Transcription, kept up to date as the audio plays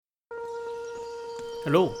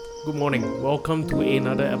Hello, good morning. Welcome to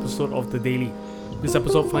another episode of The Daily. This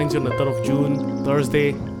episode finds you on the 3rd of June,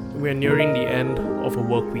 Thursday. We are nearing the end of a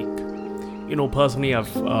work week. Personally,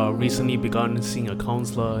 I've recently begun seeing a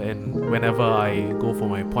counselor, and whenever I go for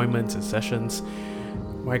my appointments and sessions,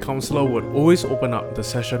 my counselor would always open up the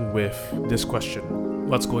session with this question: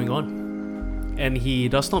 what's going on? And he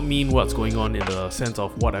does not mean what's going on in the sense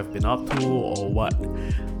of what I've been up to or what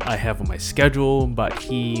I have on my schedule, but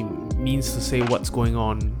he means to say what's going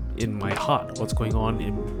on in my heart, what's going on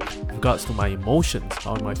in regards to my emotions,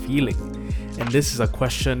 how am I feeling? And this is a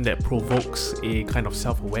question that provokes a kind of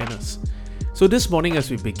self-awareness. So this morning, as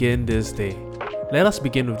we begin this day, let us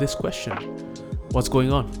begin with this question: what's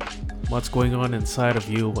going on? What's going on inside of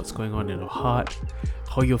you? What's going on in your heart?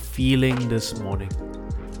 How you're feeling this morning?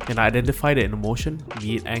 And identify an emotion,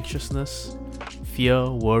 be it anxiousness, fear,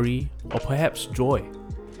 worry, or perhaps joy,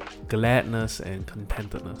 gladness, and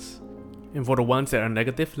contentedness. And for the ones that are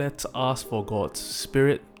negative, let's ask for God's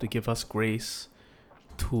Spirit to give us grace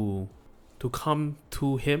to come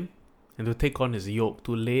to Him and to take on His yoke,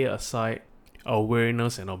 to lay aside our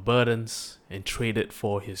weariness and our burdens and trade it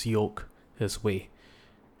for His yoke, His way.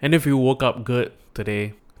 And if you woke up good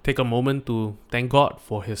today, take a moment to thank God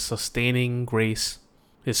for His sustaining grace,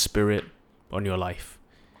 His Spirit on your life.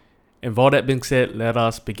 And with all that being said, let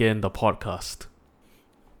us begin the podcast.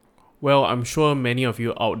 Well, I'm sure many of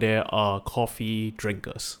you out there are coffee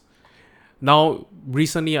drinkers. Now,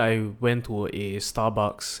 recently I went to a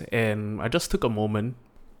Starbucks and I just took a moment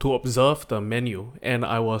to observe the menu, and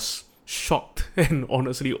I was shocked and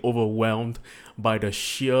honestly overwhelmed by the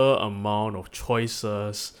sheer amount of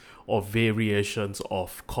choices or variations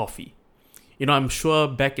of coffee. I'm sure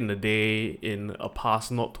back in the day, in a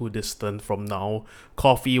past not too distant from now,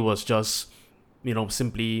 coffee was just,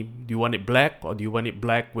 simply, do you want it black, or do you want it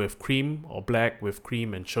black with cream, or black with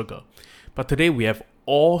cream and sugar? But today we have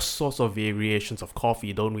all sorts of variations of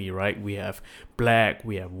coffee, don't we, right? We have black,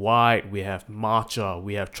 we have white, we have matcha,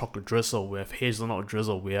 we have chocolate drizzle, we have hazelnut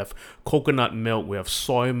drizzle, we have coconut milk, we have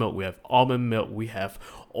soy milk, we have almond milk, we have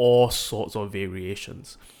all sorts of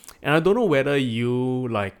variations. And I don't know whether you,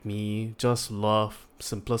 like me, just love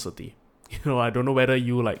simplicity. I don't know whether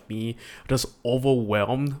you, like me, just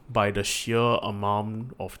overwhelmed by the sheer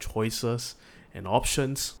amount of choices and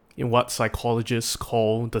options in what psychologists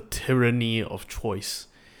call the tyranny of choice.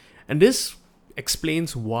 And this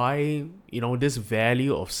explains why, this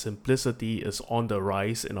value of simplicity is on the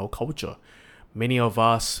rise in our culture. Many of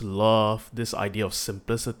us love this idea of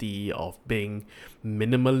simplicity, of being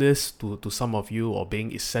minimalist to some of you, or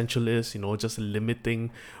being essentialist, just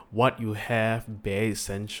limiting what you have, bare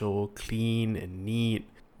essential, clean and neat.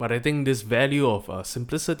 But I think this value of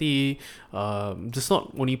simplicity does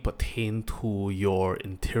not only pertain to your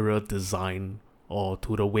interior design or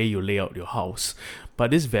to the way you lay out your house,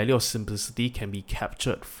 but this value of simplicity can be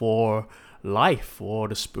captured for life, for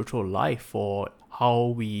the spiritual life, for how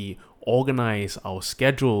we organize our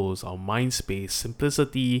schedules, our mind space.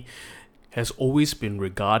 Simplicity has always been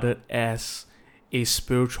regarded as a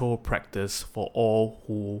spiritual practice for all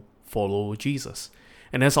who follow Jesus.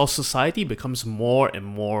 And as our society becomes more and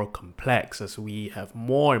more complex, as we have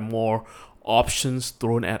more and more options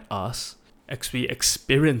thrown at us, as we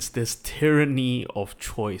experience this tyranny of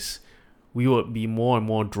choice, we would be more and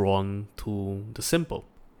more drawn to the simple.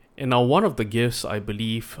 And now one of the gifts, I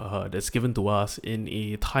believe, that's given to us in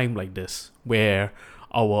a time like this, where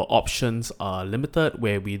our options are limited,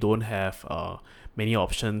 where we don't have many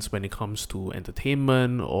options when it comes to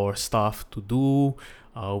entertainment or stuff to do,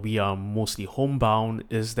 we are mostly homebound,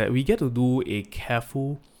 is that we get to do a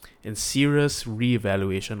careful and serious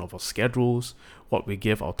reevaluation of our schedules, what we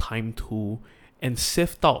give our time to, and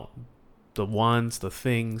sift out the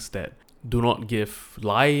things that do not give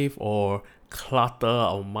life or clutter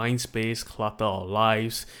our mind space, clutter our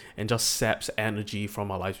lives, and just saps energy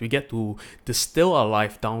from our lives. We get to distill our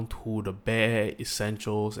life down to the bare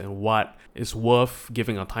essentials and what is worth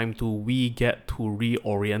giving our time to. We get to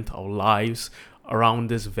reorient our lives around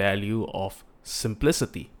this value of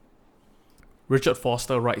simplicity. Richard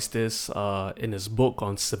Foster writes this in his book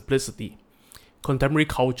on simplicity. Contemporary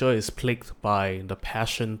culture is plagued by the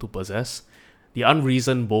passion to possess. The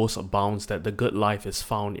unreasoned boast abounds that the good life is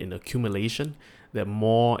found in accumulation, that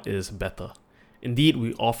more is better. Indeed,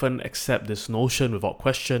 we often accept this notion without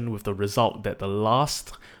question, with the result that the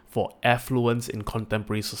lust for affluence in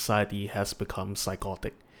contemporary society has become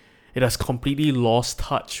psychotic. It has completely lost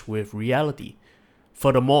touch with reality.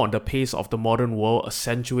 Furthermore, the pace of the modern world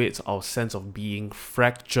accentuates our sense of being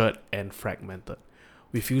fractured and fragmented.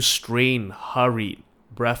 We feel strained, hurried,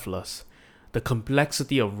 breathless. The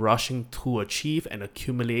complexity of rushing to achieve and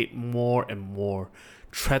accumulate more and more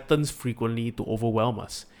threatens frequently to overwhelm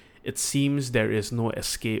us. It seems there is no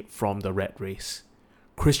escape from the rat race.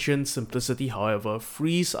 Christian simplicity, however,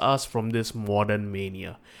 frees us from this modern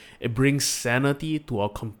mania. It brings sanity to our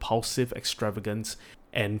compulsive extravagance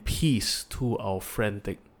and peace to our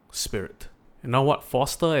frantic spirit. And now what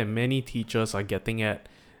Foster and many teachers are getting at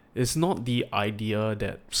is not the idea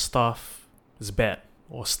that stuff is bad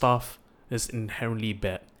or stuff is inherently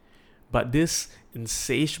bad, but this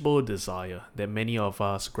insatiable desire that many of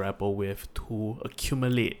us grapple with to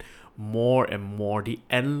accumulate more and more, the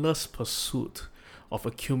endless pursuit of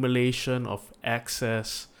accumulation of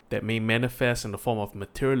access that may manifest in the form of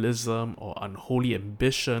materialism or unholy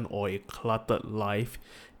ambition or a cluttered life,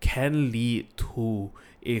 can lead to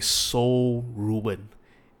a soul ruin.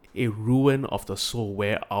 A ruin of the soul,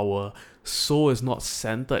 where our soul is not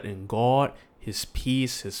centered in God, His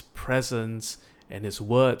peace, His presence, and His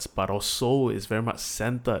words, but our soul is very much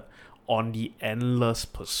centered on the endless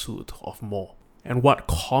pursuit of more. And what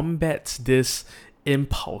combats this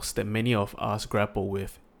impulse that many of us grapple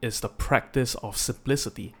with is the practice of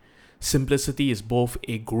simplicity. Simplicity is both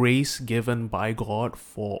a grace given by God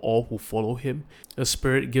for all who follow Him. The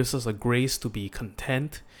Spirit gives us a grace to be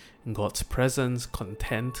content in God's presence,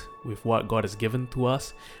 content with what God has given to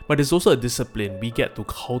us. But it's also a discipline. We get to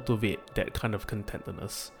cultivate that kind of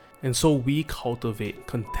contentedness. And so we cultivate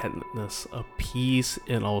contentedness, a peace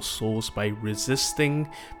in our souls, by resisting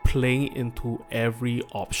playing into every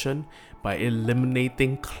option, by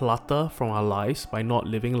eliminating clutter from our lives, by not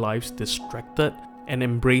living lives distracted, and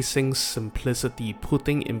embracing simplicity,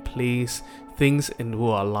 putting in place things into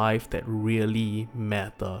our life that really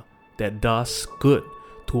matter, that does good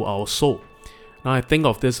to our soul. Now I think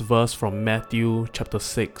of this verse from Matthew chapter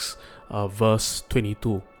 6, verse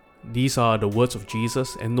 22. These are the words of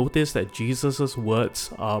Jesus, and notice that Jesus'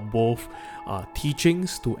 words are both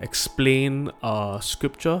teachings to explain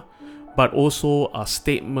scripture, but also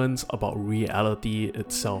statements about reality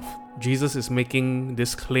itself. Jesus is making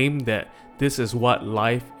this claim that this is what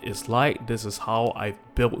life is like, this is how I've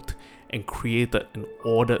built and created and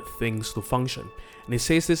ordered things to function. And it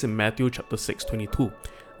says this in Matthew chapter 6, 22.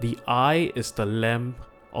 The eye is the lamp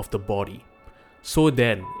of the body. So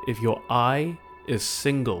then, if your eye is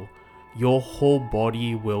single, your whole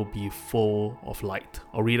body will be full of light.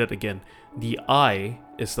 I'll read it again. The eye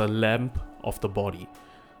is the lamp of the body.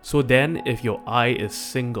 So then, if your eye is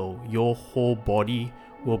single, your whole body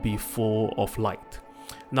will be full of light.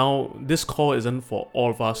 Now, this call isn't for all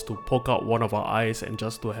of us to poke out one of our eyes and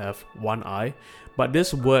just to have one eye, but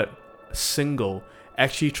this word single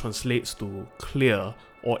actually translates to clear,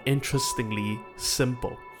 or interestingly,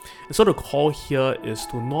 simple. And so the call here is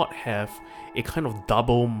to not have a kind of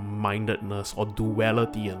double-mindedness or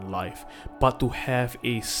duality in life, but to have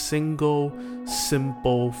a single,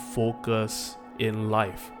 simple focus in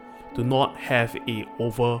life. To not have a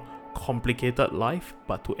over-complicated life,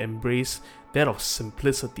 but to embrace that of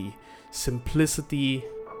simplicity. Simplicity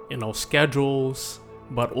in our schedules,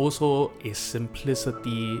 but also a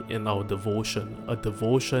simplicity in our devotion. A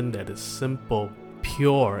devotion that is simple,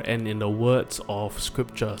 pure, and in the words of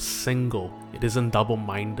scripture, single. It isn't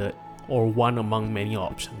double-minded or one among many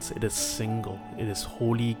options. It is single. It is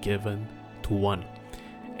wholly given to one.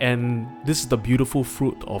 And this is the beautiful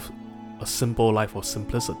fruit of a simple life of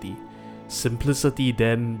simplicity. Simplicity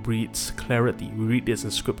then breeds clarity. We read this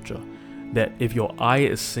in scripture, that if your eye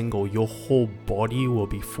is single, your whole body will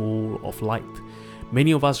be full of light.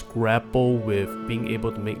 Many of us grapple with being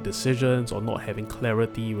able to make decisions or not having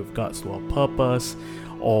clarity with regards to our purpose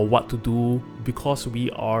or what to do because we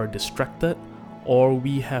are distracted, or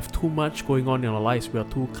we have too much going on in our lives. We are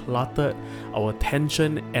too cluttered. Our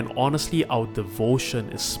attention and honestly our devotion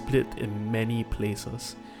is split in many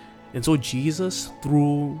places. And so Jesus,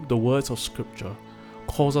 through the words of scripture,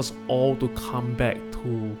 calls us all to come back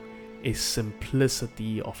to a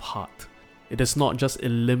simplicity of heart. It is not just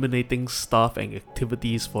eliminating stuff and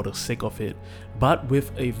activities for the sake of it, but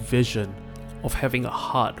with a vision of having a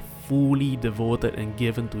heart fully devoted and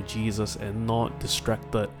given to Jesus and not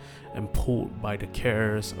distracted and pulled by the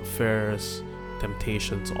cares, affairs,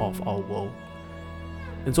 temptations of our world.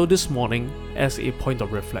 And so this morning, as a point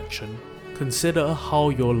of reflection, consider how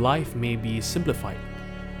your life may be simplified.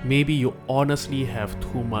 Maybe you honestly have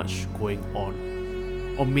too much going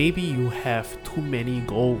on. Or maybe you have too many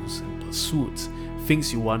goals and pursuits,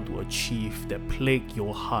 things you want to achieve that plague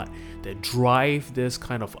your heart, that drive this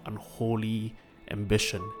kind of unholy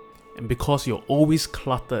ambition. And because you're always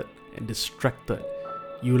cluttered and distracted,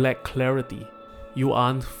 you lack clarity. You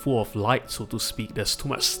aren't full of light, so to speak. There's too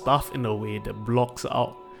much stuff in the way that blocks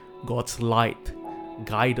out God's light,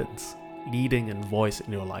 guidance, leading and voice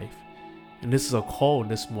in your life. And this is a call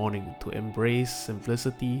this morning to embrace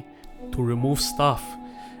simplicity, to remove stuff,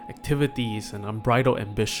 activities and unbridled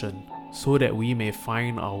ambition so that we may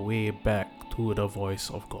find our way back to the voice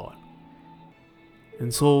of God.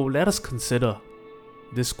 And so let us consider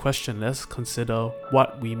this question. Let's consider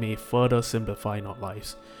what we may further simplify in our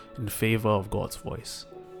lives in favor of God's voice.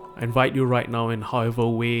 I invite you right now, in however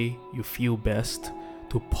way you feel best,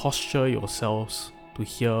 to posture yourselves to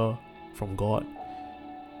hear from God.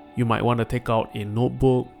 You might want to take out a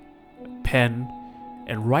notebook, a pen,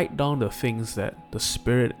 and write down the things that the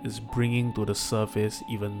Spirit is bringing to the surface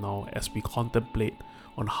even now as we contemplate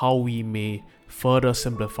on how we may further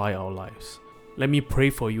simplify our lives. Let me pray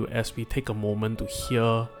for you as we take a moment to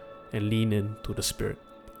hear and lean into the Spirit.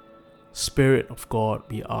 Spirit of God,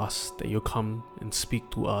 we ask that you come and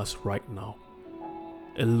speak to us right now.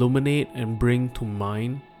 Illuminate and bring to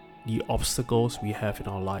mind the obstacles we have in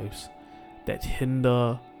our lives that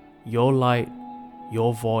hinder your light,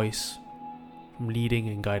 your voice from leading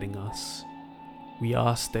and guiding us. We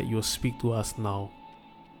ask that you speak to us now.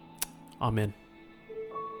 Amen.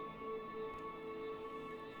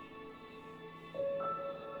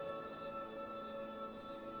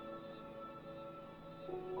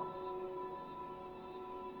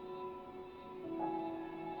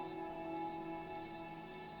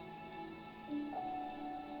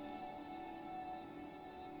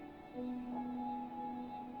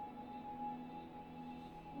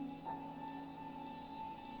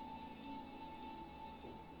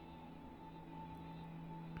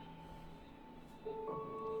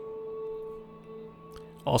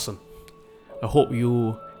 Awesome. I hope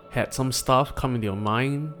you had some stuff come into your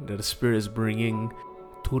mind that the Spirit is bringing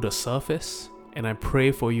to the surface. And I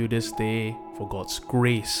pray for you this day for God's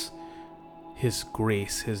grace, His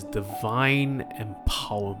divine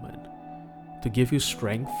empowerment to give you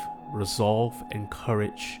strength, resolve, and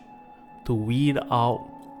courage to weed out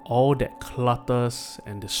all that clutters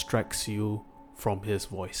and distracts you from His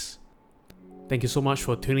voice. Thank you so much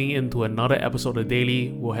for tuning in to another episode of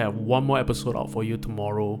Daily. We'll have one more episode out for you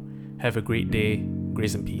tomorrow. Have a great day.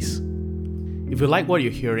 Grace and peace. If you like what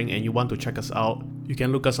you're hearing and you want to check us out, you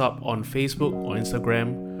can look us up on Facebook or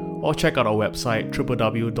Instagram, or check out our website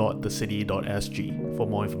www.thecity.sg for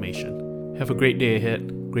more information. Have a great day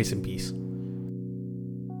ahead. Grace and peace.